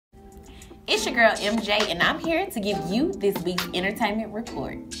It's your girl MJ, and I'm here to give you this week's entertainment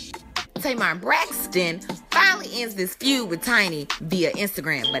report. Tamar Braxton finally ends this feud with Tiny via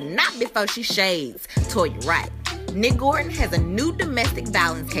Instagram, but not before she shades Toya Wright. Nick Gordon has a new domestic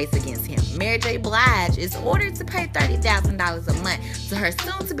violence case against him. Mary J. Blige is ordered to pay $30,000 a month to her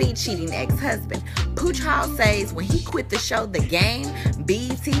soon-to-be cheating ex-husband. Pooch Hall says when he quit the show The Game,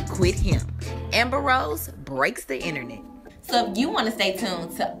 BET quit him. Amber Rose breaks the internet. So if you want to stay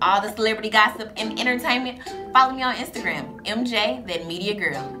tuned to all the celebrity gossip and entertainment, follow me on Instagram, MJ, that media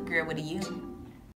girl. Girl with a U.